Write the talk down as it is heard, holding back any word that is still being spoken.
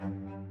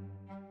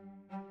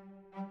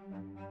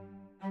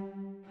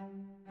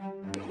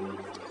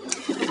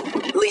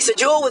Lisa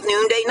Jewell with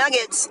Noonday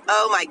Nuggets.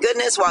 Oh my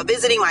goodness, while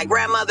visiting my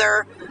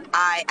grandmother,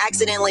 I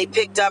accidentally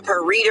picked up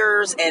her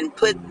readers and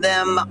put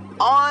them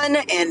on,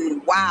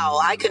 and wow,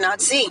 I could not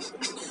see.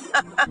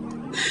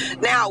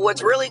 Now,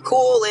 what's really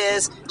cool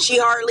is she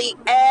hardly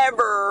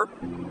ever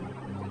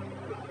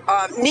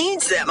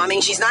needs them. I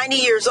mean, she's 90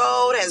 years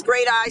old, has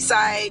great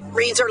eyesight,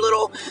 reads her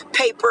little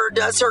paper,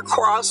 does her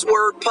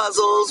crossword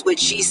puzzles, which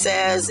she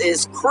says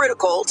is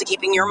critical to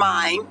keeping your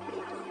mind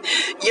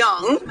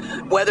young,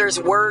 whether it's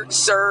word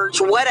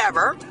search,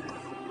 whatever.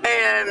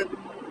 And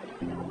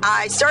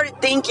I started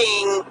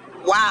thinking,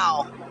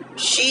 wow,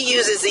 she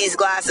uses these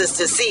glasses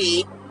to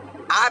see.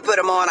 I put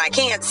them on, I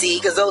can't see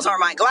because those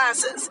aren't my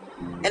glasses.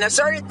 And I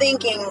started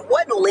thinking,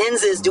 what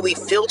lenses do we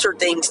filter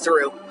things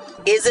through?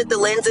 Is it the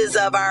lenses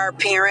of our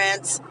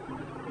parents,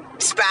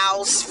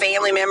 spouse,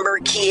 family member,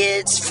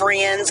 kids,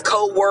 friends,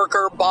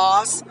 co-worker,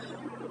 boss?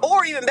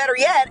 Or even better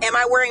yet, am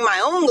I wearing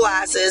my own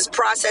glasses,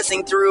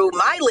 processing through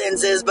my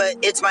lenses, but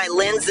it's my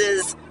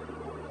lenses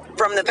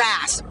from the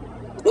past,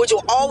 which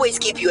will always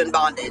keep you in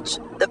bondage.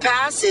 The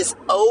past is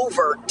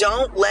over.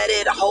 Don't let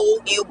it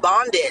hold you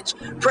bondage.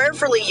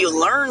 Prayerfully, you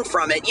learn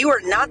from it. You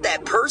are not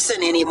that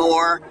person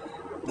anymore.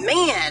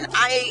 Man,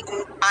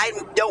 I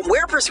don't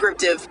wear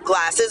prescriptive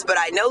glasses, but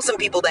I know some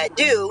people that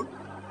do.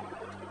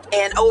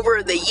 And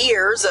over the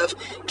years of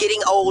getting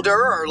older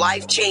or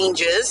life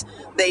changes,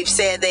 they've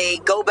said they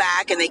go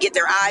back and they get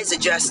their eyes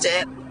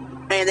adjusted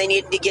and they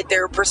need to get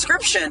their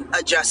prescription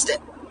adjusted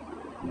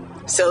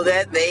so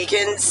that they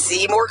can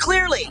see more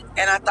clearly.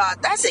 And I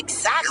thought that's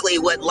exactly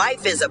what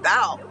life is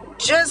about.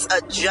 Just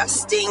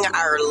adjusting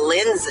our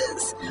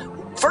lenses.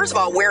 First of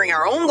all, wearing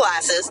our own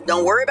glasses.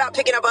 Don't worry about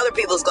picking up other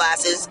people's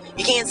glasses.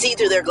 You can't see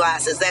through their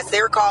glasses. That's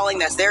their calling.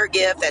 That's their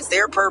gift. That's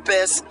their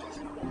purpose.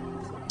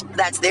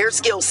 That's their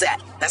skill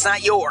set. That's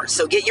not yours.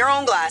 So get your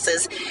own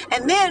glasses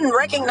and then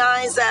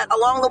recognize that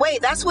along the way,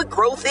 that's what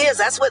growth is.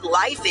 That's what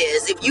life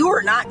is. If you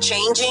are not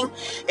changing,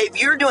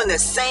 if you're doing the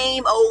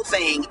same old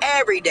thing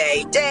every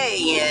day, day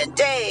in,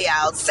 day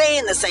out,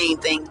 saying the same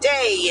thing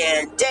day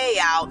in, day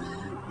out,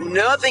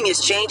 nothing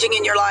is changing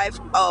in your life.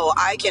 Oh,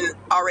 I can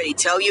already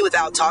tell you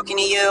without talking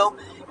to you,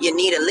 you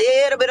need a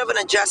little bit of an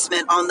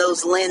adjustment on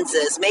those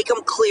lenses. Make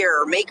them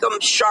clearer, make them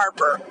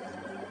sharper.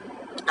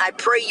 I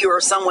pray you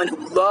are someone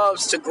who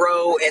loves to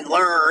grow and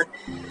learn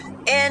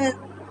and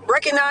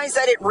recognize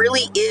that it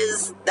really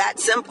is that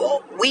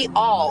simple. We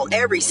all,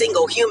 every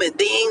single human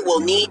being will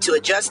need to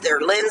adjust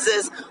their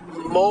lenses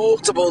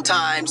multiple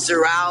times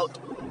throughout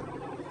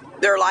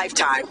their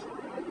lifetime.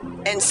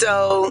 And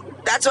so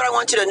that's what I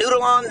want you to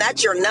noodle on.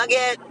 That's your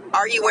nugget.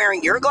 Are you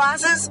wearing your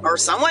glasses or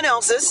someone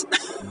else's?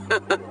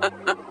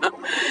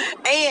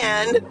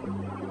 And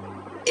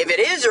if it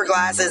is your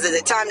glasses, is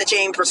it time to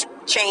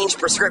change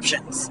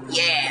prescriptions?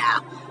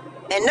 Yeah.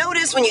 And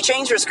notice when you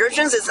change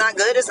prescriptions, it's not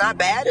good, it's not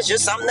bad. It's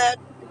just something that,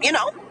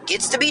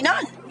 gets to be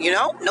done.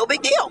 No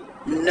big deal.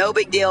 No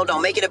big deal.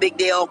 Don't make it a big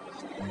deal.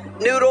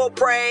 Noodle,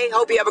 pray.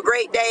 Hope you have a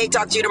great day.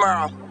 Talk to you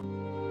tomorrow.